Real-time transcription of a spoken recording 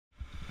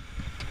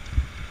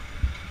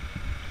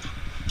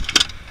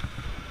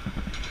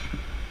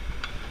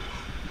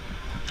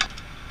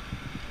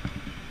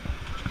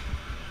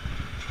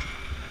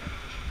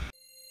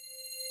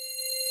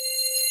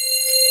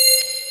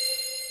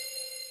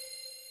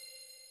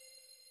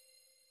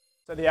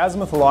So the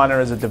Azimuth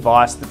Aligner is a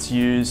device that's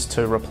used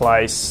to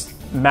replace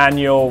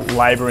manual,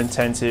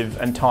 labour-intensive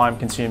and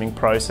time-consuming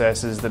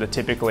processes that are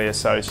typically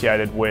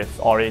associated with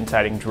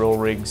orientating drill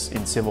rigs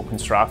in civil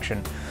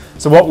construction.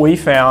 So what we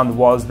found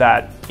was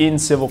that in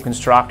civil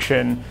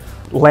construction,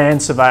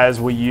 land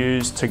surveyors were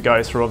used to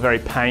go through a very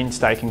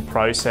painstaking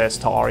process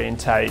to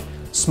orientate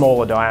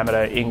smaller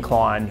diameter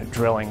incline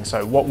drilling.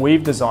 So what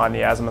we've designed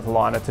the Azimuth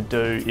Aligner to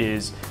do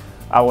is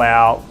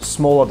allow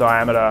smaller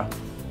diameter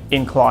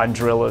incline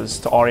drillers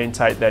to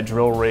orientate their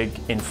drill rig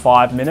in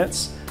 5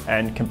 minutes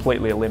and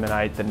completely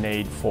eliminate the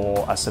need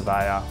for a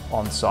surveyor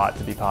on site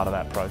to be part of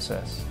that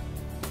process.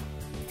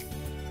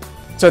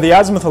 So the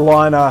Azimuth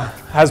Aligner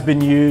has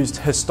been used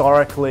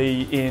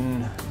historically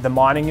in the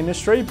mining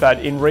industry, but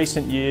in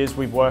recent years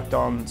we've worked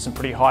on some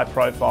pretty high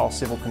profile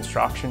civil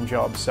construction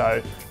jobs.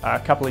 So a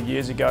couple of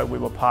years ago we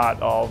were part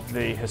of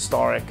the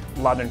historic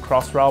London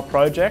Crossrail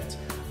project,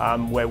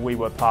 where we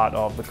were part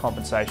of the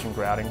compensation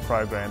grouting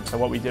program. So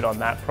what we did on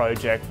that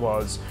project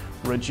was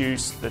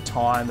reduce the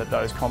time that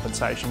those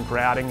compensation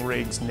grouting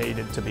rigs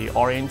needed to be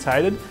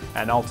orientated,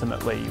 and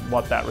ultimately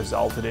what that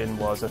resulted in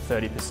was a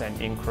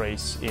 30%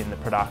 increase in the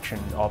production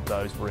of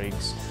those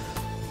rigs.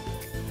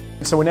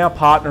 So we're now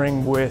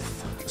partnering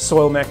with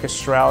Soilmec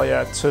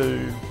Australia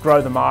to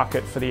grow the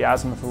market for the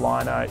Azimuth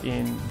Aligner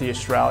in the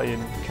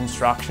Australian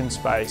construction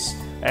space,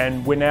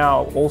 and we're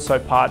now also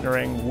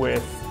partnering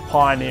with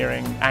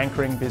pioneering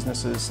anchoring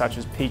businesses such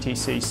as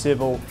PTC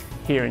Civil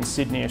here in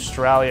Sydney,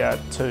 Australia,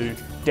 to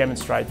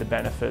demonstrate the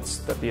benefits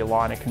that the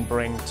aligner can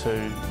bring to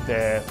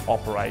their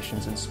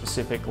operations, and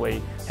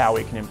specifically how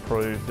we can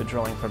improve the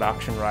drilling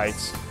production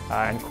rates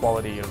and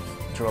quality of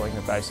drilling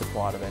that they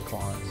supply to their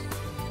clients.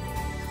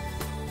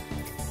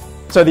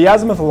 So the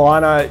Azimuth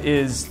Aligner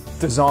is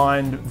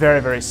designed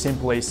very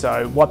simply.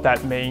 So what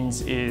that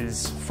means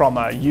is, from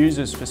a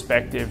user's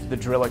perspective, the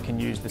driller can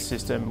use the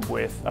system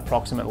with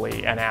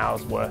approximately an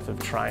hour's worth of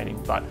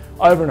training. But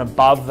over and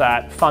above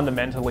that,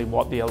 fundamentally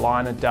what the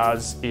aligner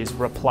does is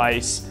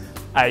replace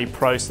a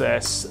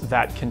process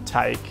that can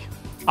take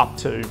up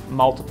to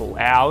multiple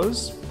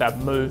hours, that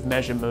move,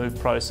 measure, move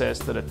process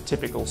that a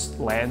typical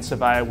land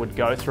surveyor would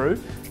go through,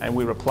 and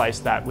we replace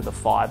that with a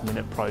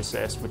 5-minute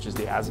process, which is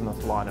the Azimuth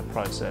Aligner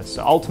process.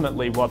 So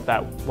ultimately what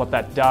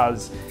that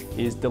does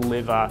is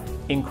deliver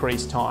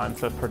increased time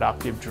for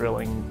productive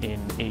drilling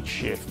in each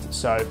shift.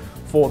 So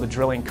for the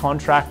drilling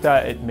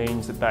contractor, it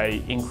means that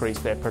they increase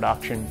their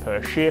production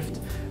per shift,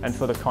 and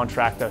for the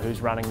contractor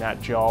who's running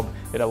that job,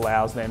 it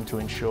allows them to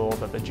ensure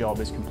that the job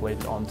is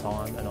completed on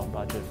time and on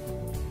budget.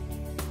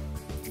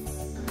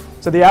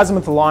 So the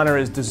Azimuth Aligner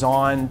is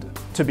designed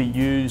to be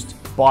used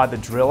by the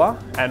driller,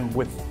 and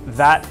with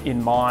that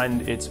in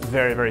mind, it's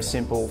very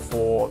simple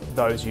for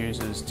those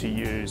users to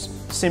use.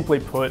 Simply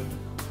put,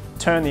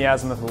 turn the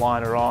Azimuth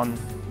Aligner on,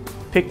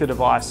 pick the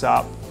device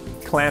up,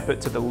 clamp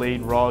it to the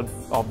lead rod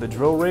of the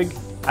drill rig.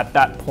 At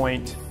that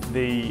point,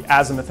 the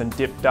azimuth and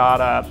dip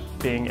data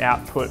being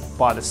output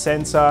by the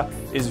sensor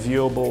is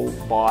viewable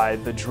by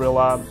the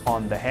driller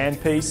on the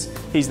handpiece.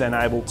 He's then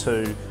able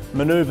to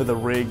manoeuvre the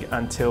rig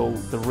until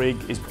the rig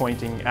is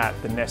pointing at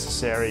the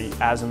necessary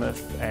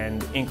azimuth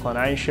and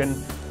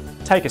inclination,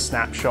 take a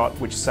snapshot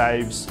which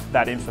saves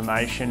that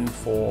information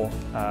for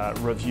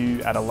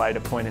review at a later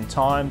point in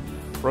time,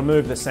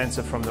 remove the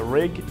sensor from the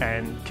rig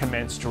and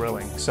commence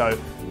drilling. So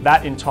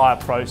that entire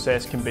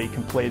process can be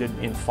completed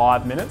in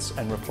 5 minutes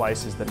and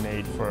replaces the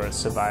need for a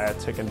surveyor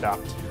to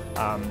conduct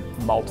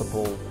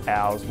multiple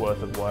hours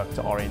worth of work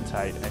to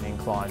orientate an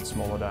inclined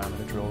smaller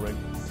diameter drill rig.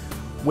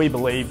 We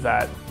believe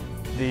that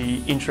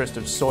the interest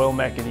of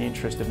Soilmec and the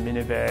interest of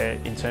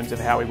Minnovare in terms of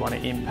how we want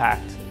to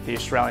impact the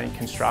Australian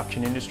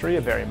construction industry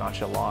are very much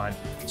aligned.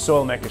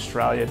 Soilmec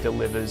Australia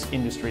delivers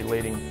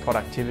industry-leading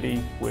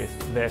productivity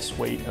with their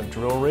suite of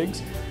drill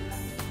rigs.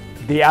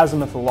 The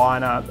Azimuth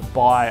Aligner,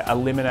 by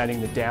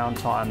eliminating the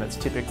downtime that's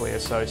typically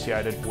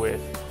associated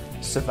with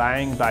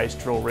surveying-based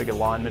drill rig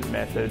alignment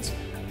methods,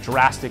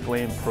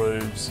 drastically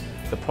improves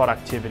the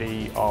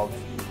productivity of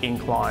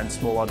inclined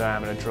smaller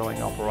diameter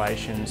drilling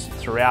operations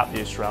throughout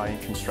the Australian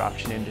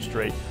construction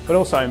industry, but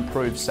also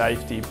improves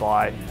safety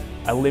by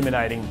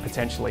eliminating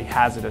potentially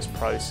hazardous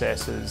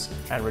processes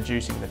and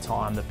reducing the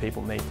time that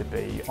people need to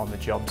be on the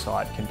job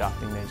site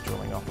conducting these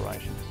drilling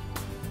operations.